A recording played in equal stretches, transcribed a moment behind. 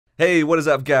Hey, what is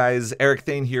up guys? Eric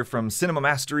Thane here from Cinema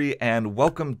Mastery and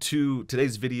welcome to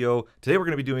today's video. Today we're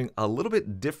going to be doing a little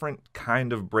bit different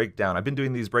kind of breakdown. I've been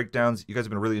doing these breakdowns, you guys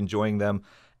have been really enjoying them,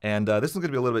 and this one's going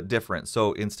to be a little bit different.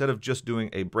 So instead of just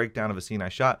doing a breakdown of a scene I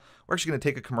shot, we're actually going to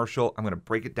take a commercial, I'm going to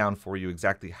break it down for you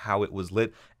exactly how it was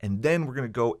lit, and then we're going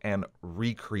to go and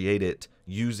recreate it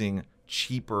using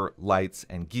cheaper lights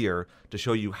and gear to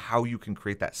show you how you can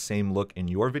create that same look in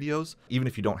your videos, even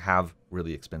if you don't have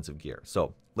really expensive gear.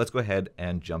 So let's go ahead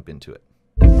and jump into it.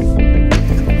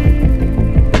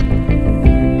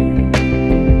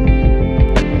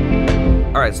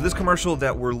 All right, so this commercial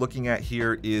that we're looking at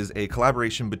here is a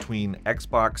collaboration between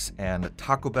Xbox and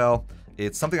Taco Bell.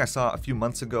 It's something I saw a few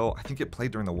months ago. I think it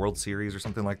played during the World Series or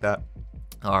something like that.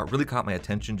 It really caught my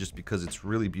attention just because it's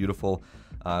really beautiful.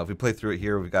 If we play through it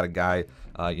here, we've got a guy,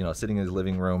 sitting in his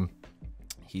living room.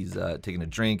 He's taking a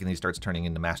drink and he starts turning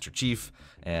into Master Chief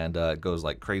and goes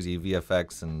like crazy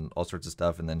VFX and all sorts of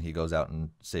stuff. And then he goes out and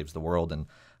saves the world, and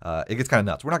it gets kind of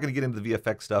nuts. We're not going to get into the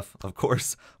VFX stuff, of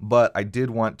course, but I did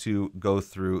want to go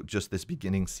through just this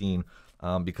beginning scene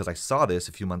because I saw this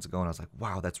a few months ago and I was like,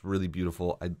 wow, that's really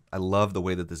beautiful. I love the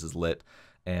way that this is lit,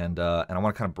 and I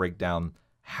want to kind of break down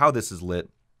how this is lit,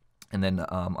 and then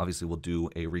obviously we'll do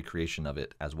a recreation of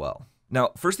it as well.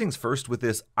 Now, first things first with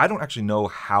this, I don't actually know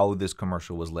how this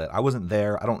commercial was lit. I wasn't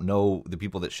there. I don't know the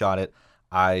people that shot it.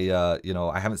 I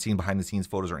haven't seen behind the scenes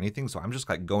photos or anything, so I'm just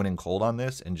like going in cold on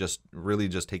this and just really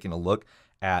just taking a look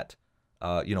at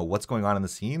what's going on in the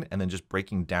scene, and then just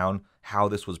breaking down how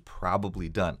this was probably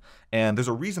done. And there's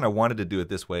a reason I wanted to do it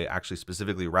this way, actually,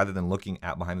 specifically, rather than looking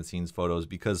at behind the scenes photos,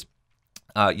 because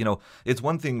it's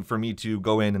one thing for me to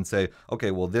go in and say,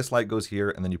 okay, well, this light goes here,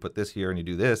 and then you put this here, and you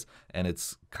do this, and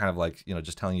it's kind of like,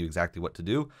 just telling you exactly what to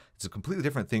do. It's a completely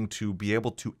different thing to be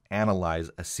able to analyze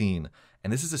a scene.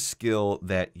 And this is a skill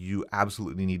that you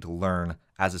absolutely need to learn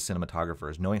as a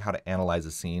cinematographer, is knowing how to analyze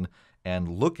a scene and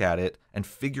look at it and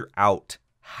figure out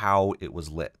how it was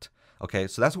lit. Okay,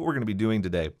 so that's what we're going to be doing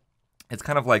today. It's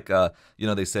kind of like,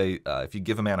 they say, if you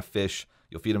give a man a fish,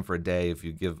 you'll feed him for a day. If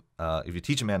you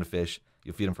teach a man to fish,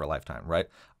 you'll feed him for a lifetime, right?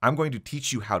 I'm going to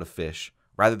teach you how to fish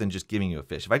rather than just giving you a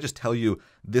fish. If I just tell you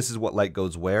this is what light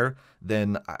goes where,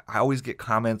 then I always get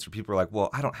comments where people are like,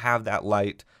 well, I don't have that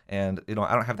light, and I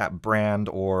don't have that brand,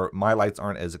 or my lights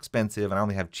aren't as expensive, and I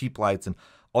only have cheap lights and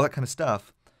all that kind of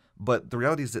stuff. But the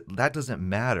reality is that doesn't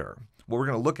matter. What we're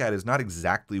going to look at is not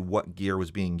exactly what gear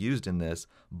was being used in this,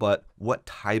 but what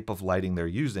type of lighting they're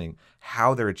using,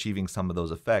 how they're achieving some of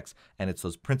those effects, and it's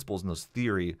those principles and those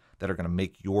theory that are going to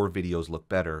make your videos look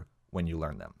better when you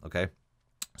learn them, okay?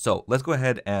 So let's go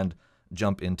ahead and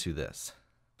jump into this.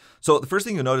 So the first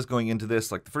thing you'll notice going into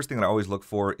this, like the first thing that I always look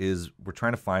for is we're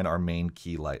trying to find our main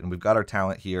key light. And we've got our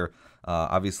talent here.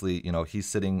 Obviously, he's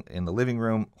sitting in the living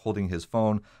room holding his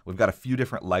phone. We've got a few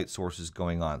different light sources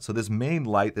going on. So this main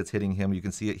light that's hitting him, you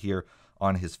can see it here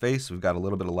on his face. We've got a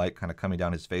little bit of light kind of coming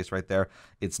down his face right there.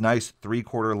 It's nice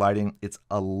 3/4 lighting. It's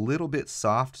a little bit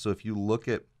soft. So if you look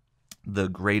at the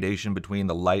gradation between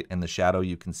the light and the shadow,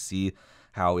 you can see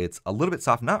how it's a little bit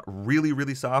soft, not really,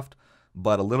 really soft,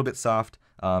 but a little bit soft,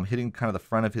 hitting kind of the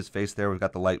front of his face there. We've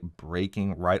got the light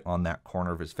breaking right on that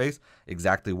corner of his face,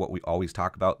 exactly what we always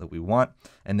talk about that we want.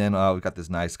 And then we've got this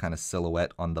nice kind of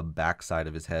silhouette on the back side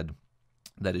of his head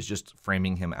that is just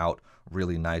framing him out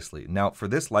really nicely. Now, for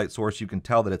this light source, you can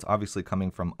tell that it's obviously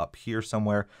coming from up here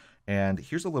somewhere. And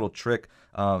here's a little trick.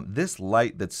 This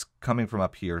light that's coming from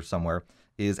up here somewhere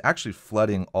is actually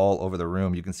flooding all over the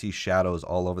room. You can see shadows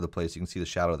all over the place. You can see the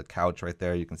shadow of the couch right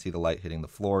there. You can see the light hitting the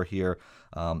floor here,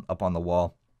 up on the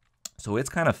wall. So it's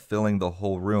kind of filling the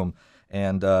whole room.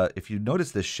 And if you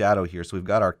notice this shadow here, so we've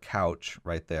got our couch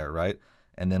right there, right?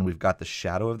 And then we've got the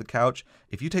shadow of the couch.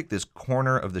 If you take this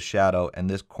corner of the shadow and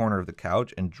this corner of the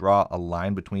couch and draw a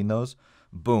line between those,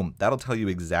 boom, that'll tell you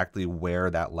exactly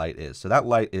where that light is. So that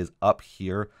light is up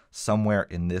here somewhere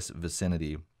in this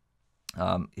vicinity,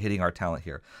 hitting our talent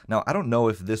here. Now, I don't know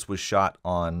if this was shot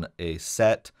on a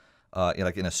set,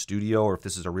 like in a studio, or if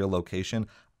this is a real location.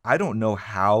 I don't know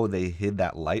how they hid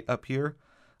that light up here.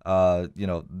 Who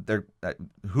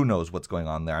knows what's going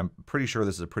on there. I'm pretty sure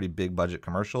this is a pretty big budget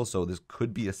commercial, so this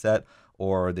could be a set,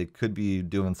 or they could be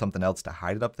doing something else to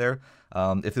hide it up there.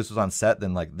 If this was on set,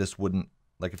 then if this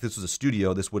was a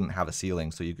studio, this wouldn't have a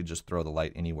ceiling, so you could just throw the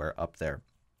light anywhere up there.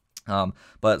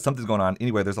 But something's going on.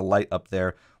 Anyway, there's a light up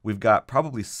there. We've got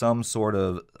probably some sort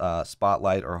of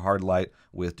spotlight or hard light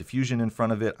with diffusion in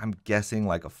front of it. I'm guessing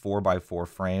like a 4x4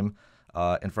 frame.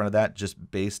 in front of that,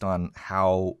 just based on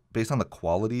the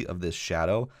quality of this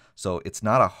shadow. So it's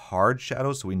not a hard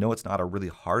shadow, so we know it's not a really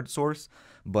hard source,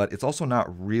 but it's also not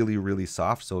really, really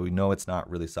soft, so we know it's not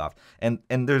really soft. And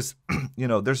there's,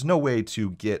 there's no way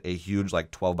to get a huge like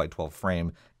 12 by 12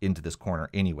 frame into this corner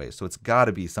anyway. So it's got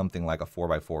to be something like a 4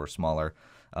 by 4 or smaller,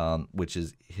 which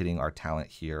is hitting our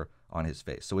talent here on his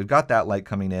face. So we've got that light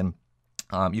coming in.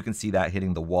 You can see that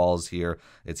hitting the walls here.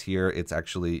 It's here. It's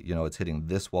actually, it's hitting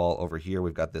this wall over here.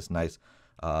 We've got this nice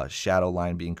shadow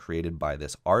line being created by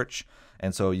this arch.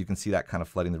 And so you can see that kind of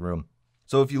flooding the room.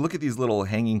 So if you look at these little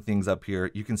hanging things up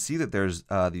here, you can see that there's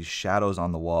these shadows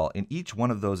on the wall. And each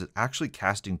one of those is actually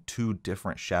casting 2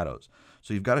 different shadows.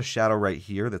 So you've got a shadow right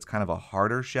here that's kind of a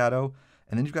harder shadow.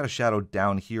 And then you've got a shadow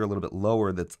down here a little bit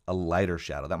lower that's a lighter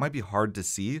shadow. That might be hard to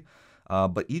see.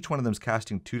 But each one of them is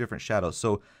casting 2 different shadows.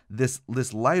 So this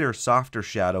lighter, softer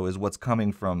shadow is what's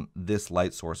coming from this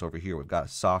light source over here. We've got a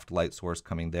soft light source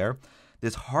coming there.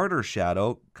 This harder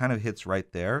shadow kind of hits right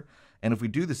there. And if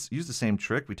we use the same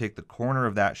trick, we take the corner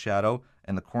of that shadow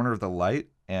and the corner of the light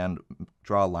and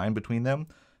draw a line between them,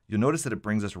 you'll notice that it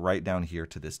brings us right down here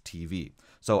to this TV.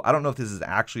 So I don't know if this is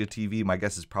actually a TV. My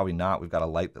guess is probably not. We've got a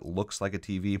light that looks like a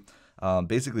TV,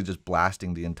 basically just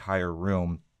blasting the entire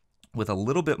room with a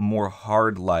little bit more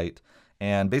hard light.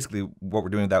 And basically what we're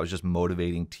doing with that was just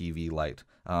motivating TV light.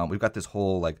 We've got this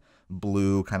whole like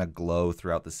blue kind of glow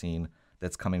throughout the scene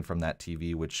that's coming from that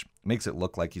TV, which makes it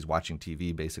look like he's watching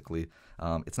TV basically.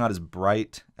 It's not as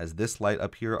bright as this light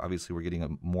up here. Obviously we're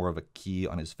getting more of a key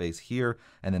on his face here,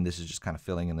 and then this is just kind of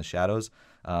filling in the shadows.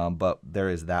 But there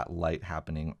is that light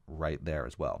happening right there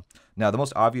as well. Now the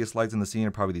most obvious lights in the scene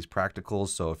are probably these practicals.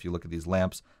 So if you look at these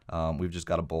lamps, we've just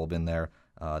got a bulb in there.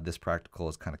 This practical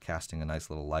is kind of casting a nice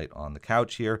little light on the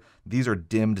couch here. These are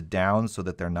dimmed down so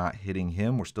that they're not hitting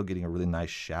him. We're still getting a really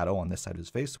nice shadow on this side of his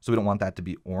face, so we don't want that to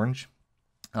be orange.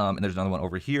 And there's another one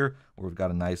over here where we've got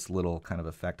a nice little kind of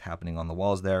effect happening on the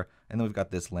walls there. And then we've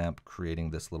got this lamp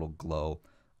creating this little glow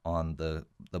on the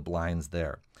blinds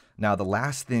there. Now the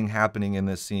last thing happening in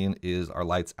this scene is our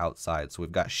lights outside. So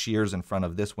we've got shears in front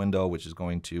of this window, which is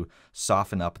going to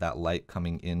soften up that light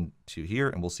coming into here.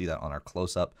 And we'll see that on our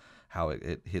close-up, how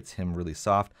it hits him really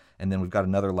soft. And then we've got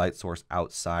another light source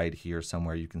outside here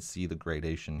somewhere. You can see the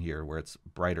gradation here where it's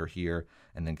brighter here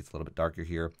and then gets a little bit darker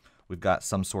here. We've got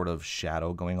some sort of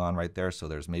shadow going on right there. So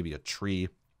there's maybe a tree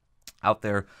out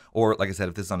there. Or like I said,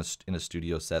 if this is in a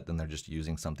studio set, then they're just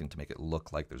using something to make it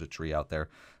look like there's a tree out there.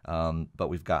 But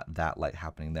we've got that light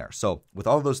happening there. So with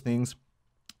all of those things,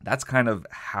 that's kind of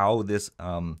how this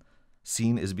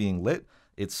scene is being lit.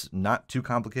 It's not too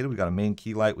complicated. We've got a main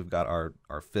key light. We've got our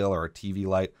fill or our TV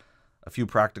light, a few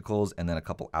practicals, and then a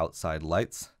couple outside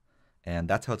lights. And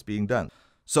that's how it's being done.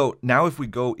 So now if we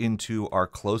go into our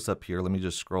close-up here, let me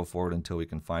just scroll forward until we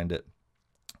can find it.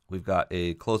 We've got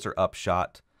a closer up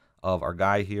shot of our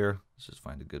guy here. Let's just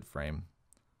find a good frame.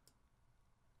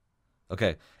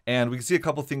 Okay, and we can see a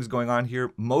couple things going on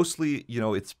here. Mostly,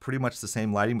 it's pretty much the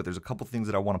same lighting, but there's a couple things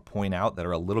that I want to point out that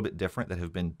are a little bit different that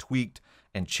have been tweaked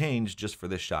and changed just for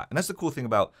this shot. And that's the cool thing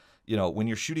about, when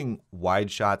you're shooting wide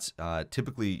shots,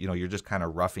 typically, you're just kind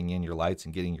of roughing in your lights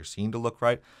and getting your scene to look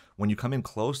right. When you come in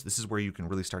close, this is where you can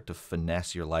really start to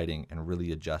finesse your lighting and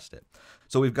really adjust it.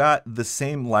 So we've got the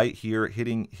same light here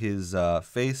hitting his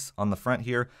face on the front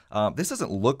here. This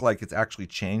doesn't look like it's actually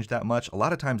changed that much. A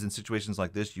lot of times in situations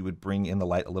like this, you would bring in the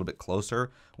light a little bit closer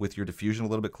with your diffusion a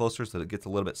little bit closer so that it gets a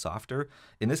little bit softer.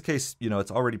 In this case,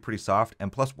 it's already pretty soft,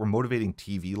 and plus we're motivating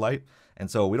TV light,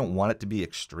 and so we don't want it to be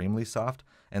extremely soft,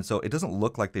 and so it doesn't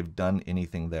look like they've done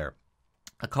anything there.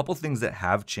 A couple things that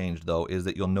have changed though is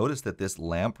that you'll notice that this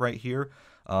lamp right here,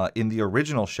 in the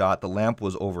original shot, the lamp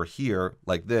was over here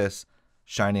like this,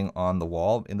 shining on the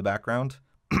wall in the background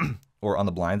or on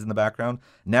the blinds in the background.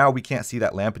 Now we can't see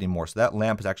that lamp anymore. So that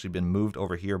lamp has actually been moved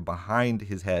over here behind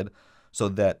his head so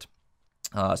that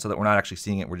we're not actually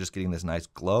seeing it. We're just getting this nice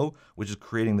glow, which is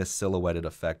creating this silhouetted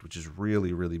effect, which is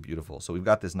really, really beautiful. So we've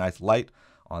got this nice light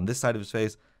on this side of his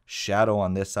face, shadow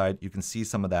on this side. You can see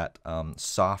some of that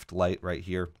soft light right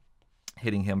here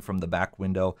hitting him from the back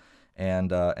window,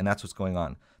 and that's what's going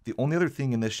on. The only other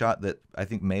thing in this shot that I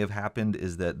think may have happened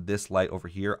is that this light over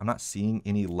here, I'm not seeing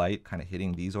any light kind of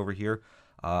hitting these over here.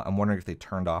 I'm wondering if they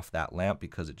turned off that lamp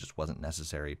because it just wasn't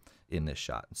necessary in this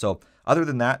shot. So other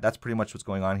than that, that's pretty much what's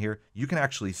going on here. You can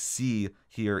actually see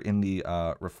here in the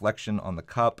reflection on the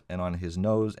cup and on his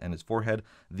nose and his forehead,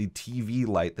 the TV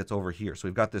light that's over here. So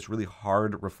we've got this really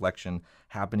hard reflection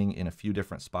happening in a few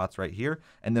different spots right here.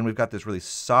 And then we've got this really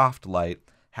soft light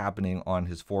happening on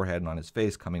his forehead and on his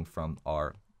face coming from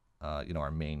our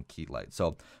main key light.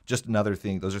 So just another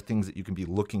thing, those are things that you can be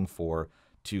looking for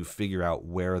to figure out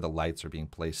where the lights are being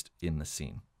placed in the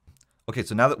scene. Okay,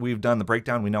 so now that we've done the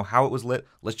breakdown, we know how it was lit,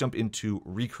 let's jump into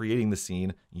recreating the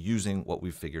scene using what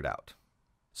we've figured out.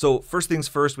 So first things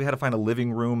first, we had to find a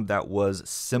living room that was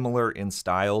similar in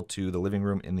style to the living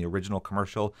room in the original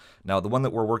commercial. Now, the one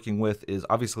that we're working with is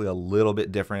obviously a little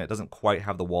bit different. It doesn't quite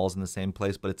have the walls in the same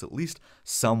place, but it's at least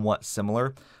somewhat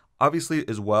similar. Obviously,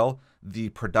 as well, the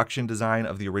production design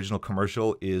of the original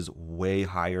commercial is way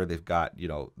higher. They've got,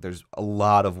 there's a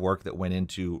lot of work that went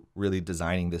into really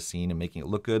designing this scene and making it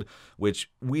look good, which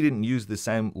we didn't use the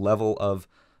same level of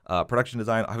production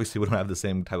design. Obviously, we don't have the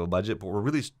same type of budget, but we're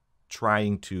really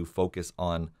trying to focus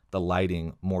on the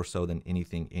lighting more so than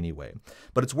anything anyway.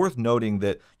 But it's worth noting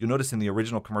that you'll notice in the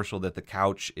original commercial that the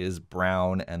couch is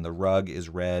brown and the rug is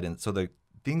red. And so the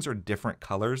things are different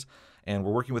colors, and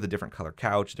we're working with a different color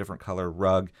couch, different color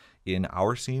rug in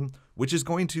our scene, which is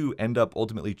going to end up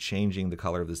ultimately changing the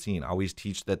color of the scene. I always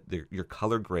teach that your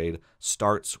color grade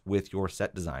starts with your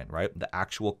set design, right? The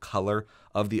actual color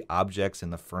of the objects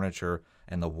and the furniture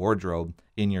and the wardrobe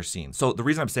in your scene. So the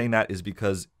reason I'm saying that is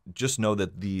because just know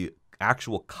that the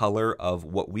actual color of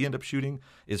what we end up shooting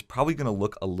is probably going to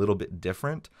look a little bit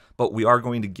different, but we are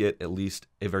going to get at least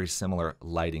a very similar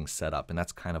lighting setup, and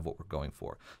that's kind of what we're going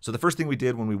for. So the first thing we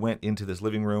did when we went into this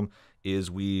living room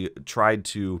is we tried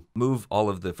to move all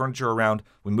of the furniture around.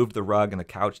 We moved the rug and the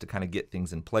couch to kind of get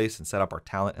things in place and set up our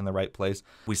talent in the right place.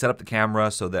 We set up the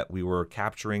camera so that we were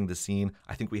capturing the scene.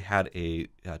 I think we had a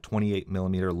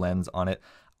 28mm lens on it.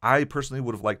 I personally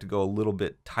would have liked to go a little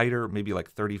bit tighter, maybe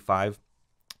like 35.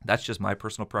 That's just my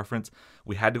personal preference.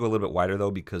 We had to go a little bit wider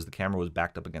though because the camera was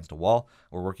backed up against a wall.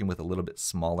 We're working with a little bit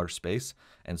smaller space.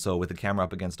 And so with the camera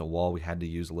up against a wall, we had to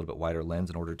use a little bit wider lens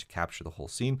in order to capture the whole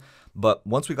scene. But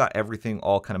once we got everything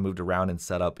all kind of moved around and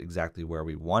set up exactly where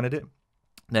we wanted it,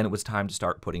 then it was time to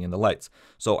start putting in the lights.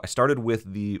 So I started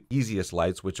with the easiest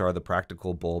lights, which are the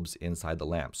practical bulbs inside the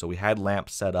lamp. So we had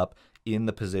lamps set up in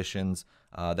the positions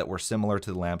that were similar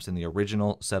to the lamps in the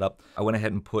original setup. I went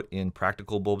ahead and put in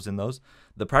practical bulbs in those.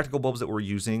 The practical bulbs that we're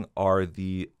using are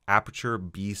the Aputure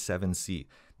B7C.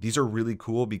 These are really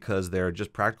cool because they're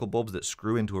just practical bulbs that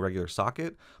screw into a regular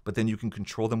socket, but then you can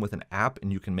control them with an app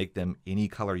and you can make them any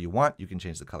color you want. You can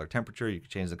change the color temperature, you can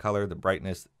change the color, the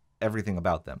brightness, everything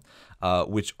about them,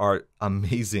 which are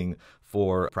amazing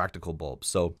for practical bulbs.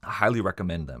 So I highly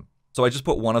recommend them. So I just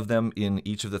put one of them in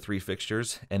each of the 3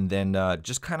 fixtures and then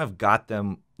just kind of got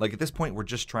them, like at this point, we're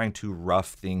just trying to rough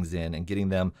things in and getting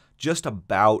them just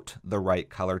about the right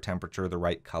color temperature, the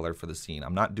right color for the scene.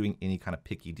 I'm not doing any kind of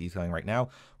picky detailing right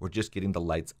now. We're just getting the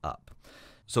lights up.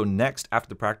 So next, after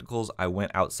the practicals, I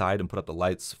went outside and put up the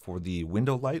lights for the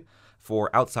window light.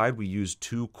 For outside, we used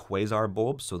 2 quasar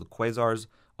bulbs. So the quasars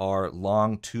are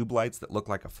long tube lights that look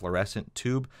like a fluorescent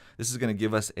tube. This is going to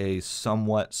give us a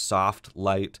somewhat soft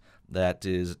light that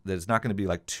is not going to be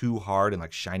like too hard and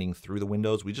like shining through the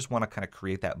windows. We just want to kind of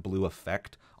create that blue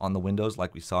effect on the windows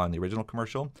like we saw in the original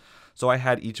commercial. So I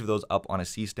had each of those up on a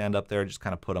C-stand up there, just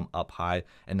kind of put them up high,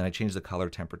 and then I changed the color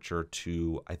temperature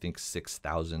to, I think,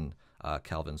 6,000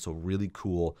 Kelvin. So really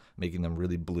cool, making them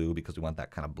really blue because we want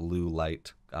that kind of blue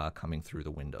light coming through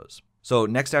the windows. So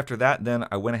next after that, then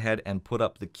I went ahead and put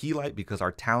up the key light because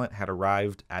our talent had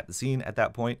arrived at the scene at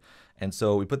that point. And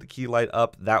so we put the key light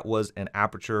up. That was an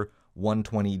Aputure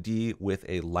 120D with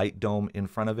a light dome in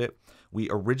front of it. We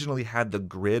originally had the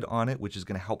grid on it, which is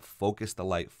going to help focus the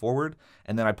light forward.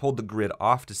 And then I pulled the grid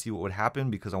off to see what would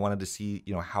happen because I wanted to see,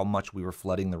 how much we were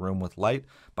flooding the room with light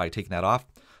by taking that off.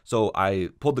 So I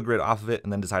pulled the grid off of it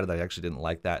and then decided that I actually didn't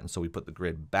like that. And so we put the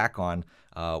grid back on,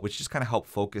 which just kind of helped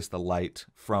focus the light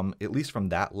from, at least from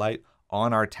that light,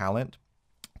 on our talent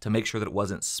to make sure that it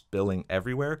wasn't spilling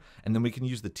everywhere. And then we can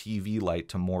use the TV light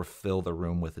to more fill the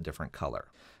room with a different color.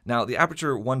 Now, the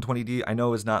Aputure 120D, I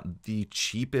know is not the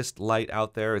cheapest light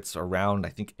out there. It's around, I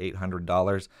think,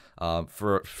 $800.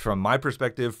 From my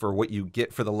perspective, for what you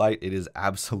get for the light, it is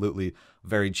absolutely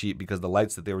very cheap because the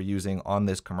lights that they were using on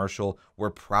this commercial were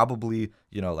probably,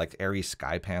 like ARRI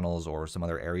sky panels or some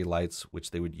other ARRI lights, which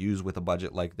they would use with a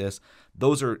budget like this.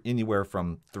 Those are anywhere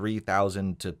from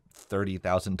 $3,000 to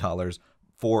 $30,000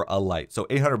 for a light. So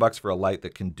 $800 for a light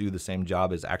that can do the same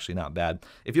job is actually not bad.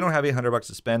 If you don't have $800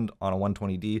 to spend on a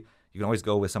 120D, you can always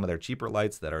go with some of their cheaper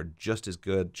lights that are just as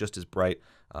good, just as bright,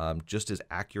 just as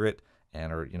accurate,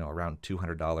 and are, you know, around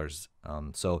 $200.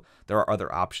 So there are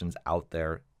other options out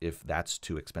there if that's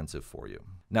too expensive for you.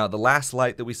 Now, the last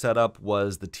light that we set up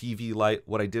was the TV light.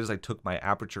 What I did is I took my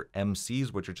Aputure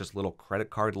MCs, which are just little credit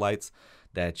card lights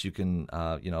that you can,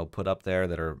 you know, put up there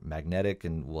that are magnetic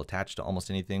and will attach to almost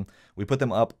anything. We put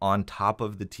them up on top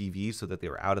of the TV so that they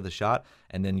were out of the shot,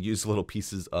 and then used little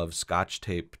pieces of Scotch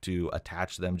tape to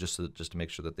attach them just to make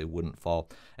sure that they wouldn't fall,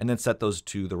 and then set those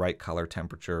to the right color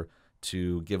temperature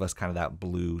to give us kind of that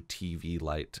blue TV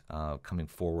light coming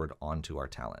forward onto our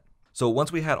talent. So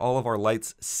once we had all of our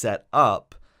lights set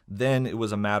up, then it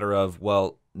was a matter of,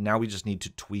 well, now we just need to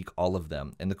tweak all of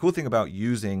them. And the cool thing about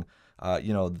using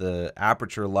you know, the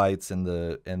Aputure lights and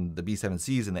the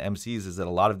B7Cs and the MCs is that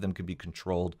a lot of them can be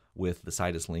controlled with the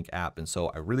Sidus Link app. And so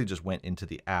I really just went into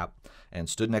the app and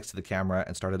stood next to the camera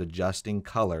and started adjusting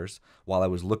colors while I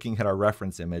was looking at our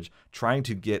reference image, trying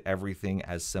to get everything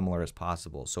as similar as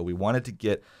possible. So we wanted to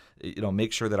get, you know,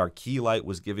 make sure that our key light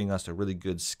was giving us a really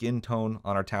good skin tone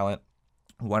on our talent.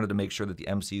 We wanted to make sure that the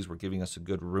MCs were giving us a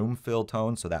good room fill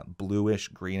tone, so that bluish,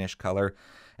 greenish color.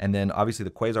 And then obviously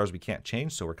the quasars we can't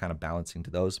change, so we're kind of balancing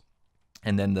to those.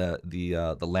 And then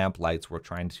the lamp lights, we're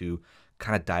trying to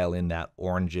kind of dial in that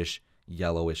orangish,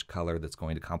 yellowish color that's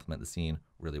going to complement the scene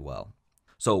really well.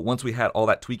 So once we had all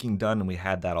that tweaking done and we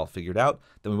had that all figured out,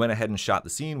 then we went ahead and shot the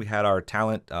scene. We had our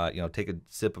talent, you know, take a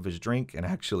sip of his drink and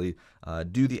actually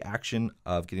do the action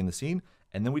of getting the scene.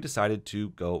 And then we decided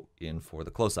to go in for the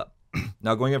close-up.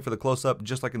 Now, going in for the close-up,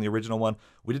 just like in the original one,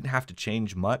 we didn't have to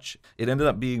change much. It ended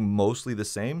up being mostly the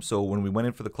same. So when we went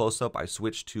in for the close-up, I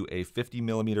switched to a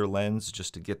 50mm lens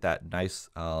just to get that nice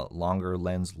longer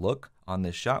lens look on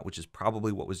this shot, which is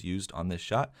probably what was used on this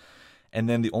shot. And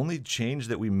then the only change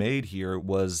that we made here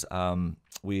was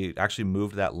we actually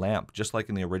moved that lamp. Just like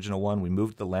in the original one, we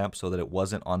moved the lamp so that it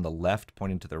wasn't on the left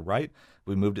pointing to the right.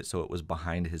 We moved it so it was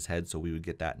behind his head so we would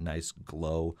get that nice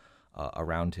glow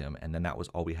around him, and then that was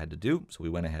all we had to do. So we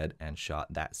went ahead and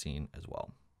shot that scene as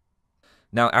well.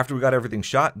 Now, after we got everything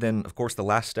shot, then of course the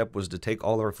last step was to take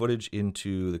all of our footage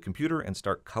into the computer and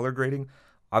start color grading.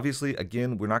 Obviously,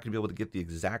 again, we're not going to be able to get the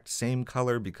exact same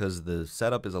color because the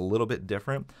setup is a little bit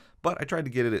different, but I tried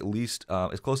to get it at least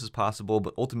as close as possible,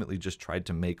 but ultimately just tried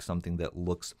to make something that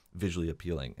looks visually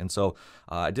appealing. And so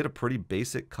I did a pretty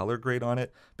basic color grade on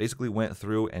it, basically went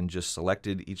through and just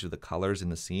selected each of the colors in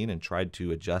the scene and tried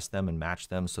to adjust them and match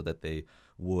them so that they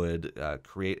would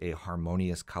create a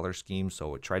harmonious color scheme.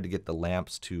 So I tried to get the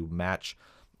lamps to match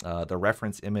the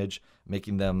reference image,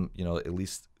 making them, you know, at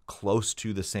least close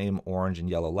to the same orange and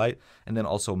yellow light, and then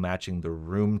also matching the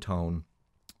room tone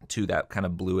to that kind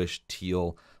of bluish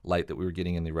teal light that we were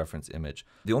getting in the reference image.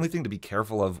 The only thing to be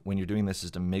careful of when you're doing this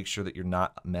is to make sure that you're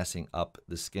not messing up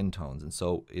the skin tones. And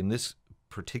so in this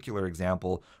particular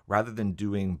example, rather than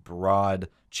doing broad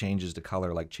changes to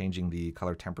color, like changing the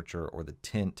color temperature or the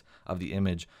tint of the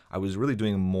image, I was really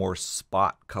doing more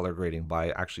spot color grading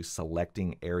by actually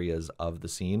selecting areas of the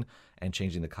scene and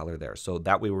changing the color there. So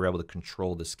that way we were able to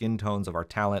control the skin tones of our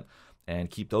talent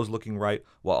and keep those looking right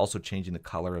while also changing the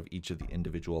color of each of the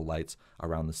individual lights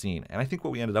around the scene. And I think what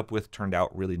we ended up with turned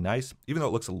out really nice. Even though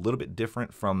it looks a little bit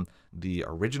different from the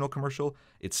original commercial,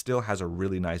 it still has a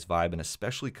really nice vibe, and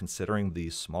especially considering the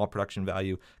small production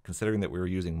value, considering that we were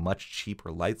using much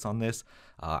cheaper lights on this,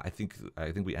 I think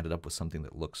we ended up with something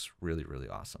that looks really, really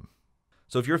awesome.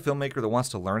 So if you're a filmmaker that wants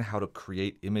to learn how to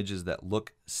create images that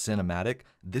look cinematic,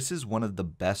 this is one of the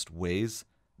best ways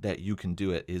that you can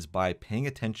do it, is by paying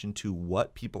attention to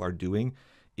what people are doing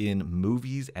in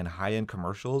movies and high-end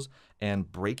commercials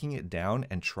and breaking it down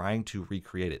and trying to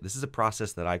recreate it. This is a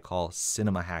process that I call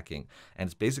cinema hacking, and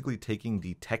it's basically taking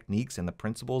the techniques and the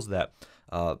principles that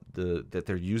that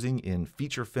they're using in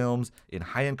feature films, in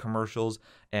high-end commercials,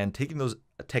 and taking those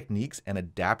techniques and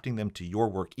adapting them to your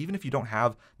work. Even if you don't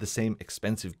have the same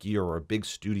expensive gear or a big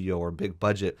studio or big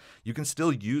budget, you can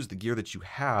still use the gear that you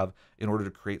have in order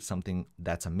to create something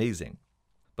that's amazing.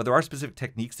 But there are specific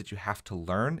techniques that you have to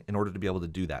learn in order to be able to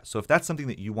do that. So if that's something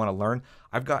that you want to learn,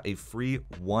 I've got a free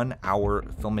 1-hour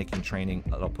filmmaking training.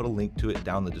 I'll put a link to it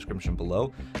down in the description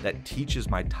below that teaches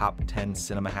my top 10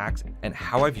 cinema hacks and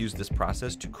how I've used this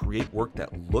process to create work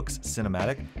that looks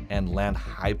cinematic and land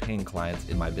high-paying clients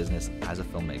in my business as a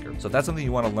filmmaker. So if that's something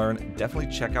you want to learn,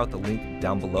 definitely check out the link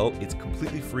down below. It's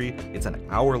completely free. It's an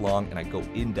hour long, and I go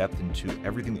in depth into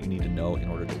everything that you need to know in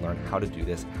order to learn how to do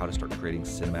this, how to start creating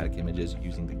cinematic images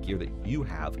using the gear that you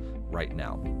have right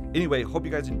now. Anyway, hope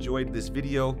you guys enjoyed this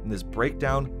video and this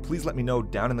breakdown. Please let me know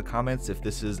down in the comments if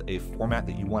this is a format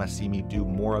that you want to see me do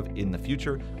more of in the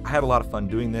future. I had a lot of fun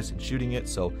doing this and shooting it,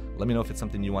 so let me know if it's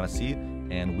something you want to see,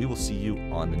 and we will see you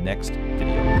on the next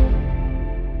video.